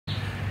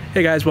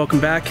Hey guys, welcome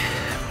back.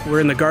 We're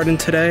in the garden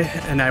today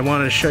and I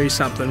wanted to show you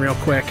something real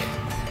quick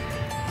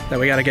that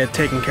we got to get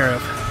taken care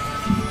of.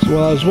 So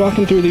while I was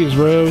walking through these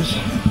rows,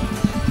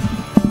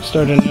 I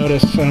started to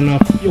notice, I don't know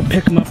if you'll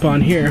pick them up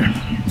on here,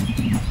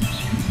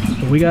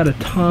 but we got a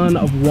ton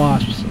of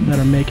wasps that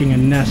are making a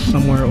nest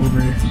somewhere over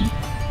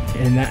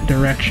in that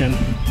direction.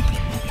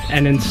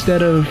 And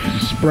instead of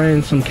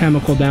spraying some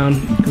chemical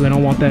down, because I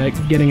don't want that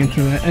getting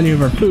into any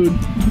of our food,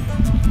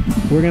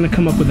 we're going to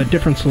come up with a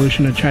different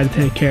solution to try to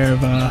take care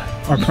of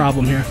our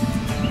problem here.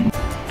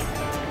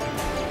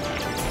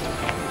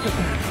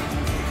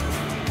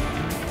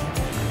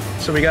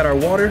 So we got our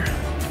water,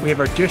 we have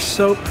our dish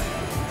soap,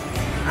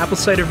 apple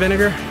cider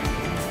vinegar,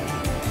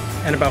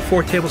 and about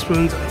 4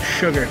 tablespoons of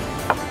sugar.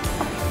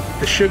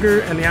 The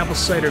sugar and the apple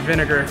cider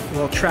vinegar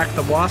will attract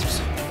the wasps.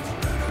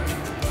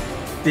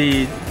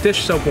 The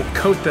dish soap will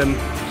coat them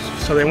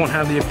so they won't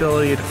have the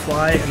ability to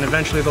fly, and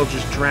eventually they'll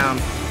just drown.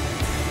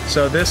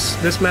 So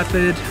this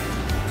method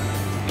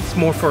is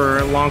more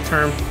for long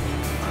term.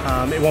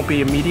 It won't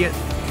be immediate,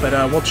 but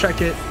we'll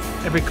check it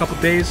every couple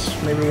days.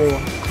 Maybe we'll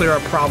clear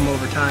our problem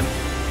over time.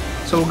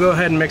 So we'll go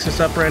ahead and mix this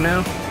up right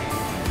now.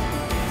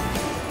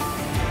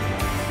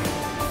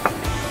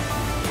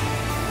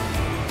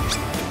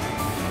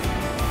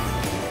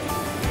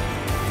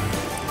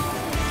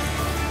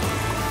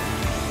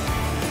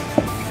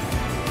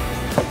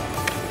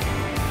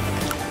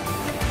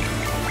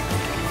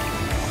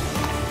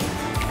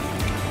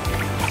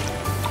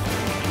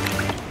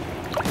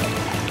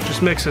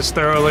 Mix this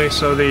thoroughly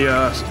so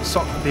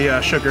the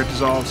sugar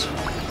dissolves.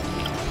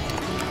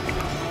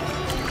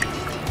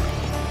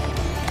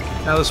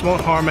 Now this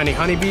won't harm any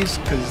honeybees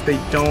because they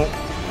don't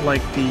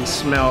like the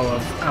smell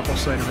of apple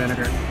cider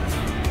vinegar.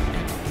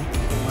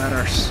 We'll add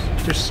our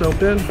dish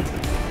soap in.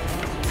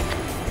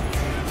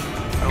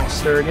 I'll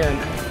stir again.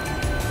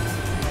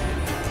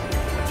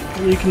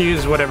 You can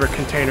use whatever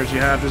containers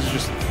you have. This is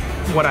just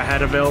what I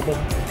had available.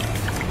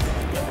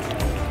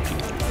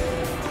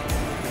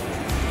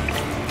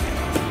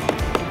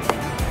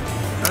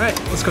 Alright,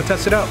 let's go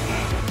test it out.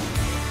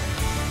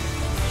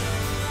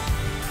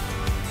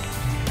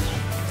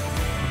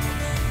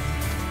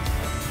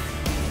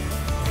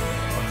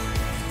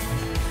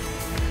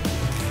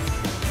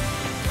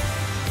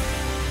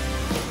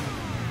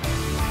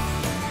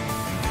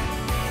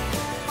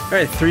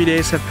 Alright, 3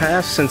 days have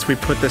passed since we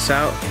put this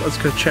out. Let's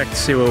go check to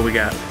see what we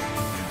got.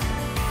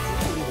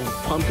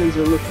 Pumpkins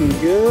are looking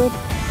good.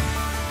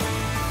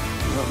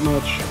 Not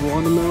much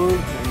watermelon,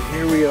 and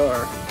here we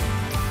are.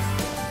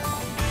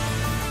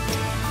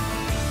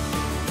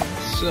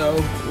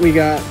 So we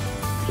got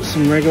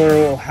some regular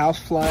old house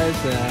flies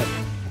that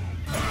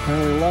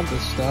apparently love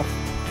this stuff.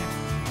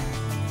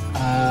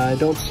 I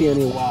don't see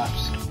any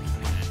wasps.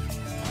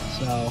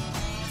 So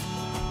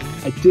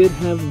I did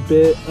have a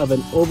bit of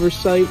an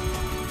oversight.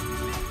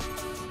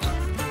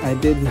 I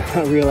did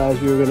not realize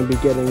we were going to be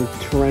getting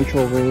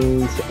torrential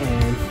rains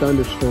and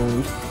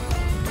thunderstorms.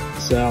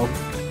 So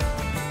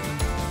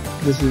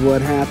this is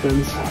what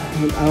happens.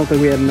 I don't think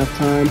we had enough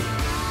time.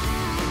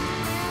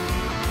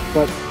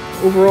 But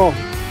overall,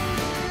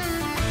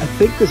 I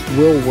think this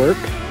will work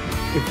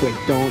if we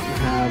don't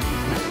have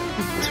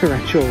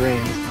torrential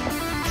rains.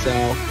 So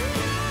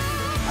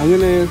I'm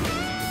gonna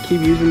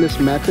keep using this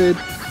method.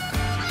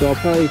 So I'll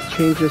probably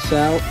change this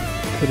out,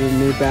 put a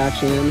new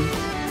batch in,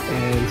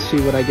 and see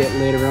what I get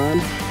later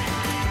on.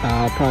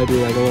 I'll probably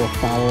do like a little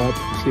follow-up,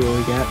 see what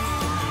we get.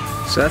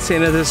 So that's the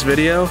end of this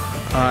video.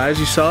 As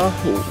you saw,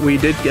 we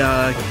did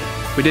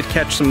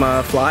catch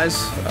some flies,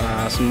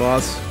 some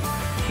moths.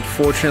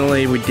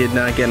 Unfortunately, we did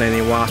not get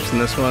any wasps in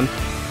this one.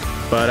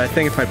 But I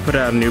think if I put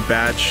out a new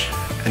batch,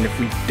 and if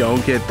we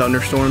don't get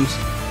thunderstorms,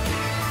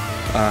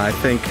 I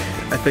think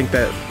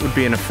that would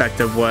be an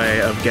effective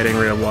way of getting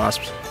rid of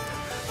wasps.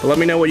 But let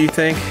me know what you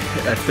think.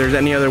 If there's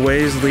any other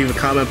ways, leave a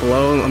comment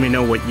below and let me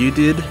know what you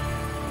did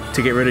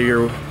to get rid of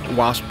your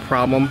wasp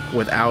problem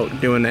without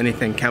doing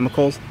anything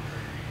chemicals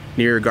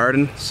near your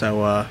garden.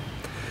 So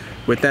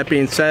with that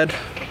being said,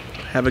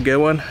 have a good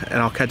one,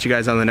 and I'll catch you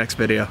guys on the next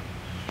video.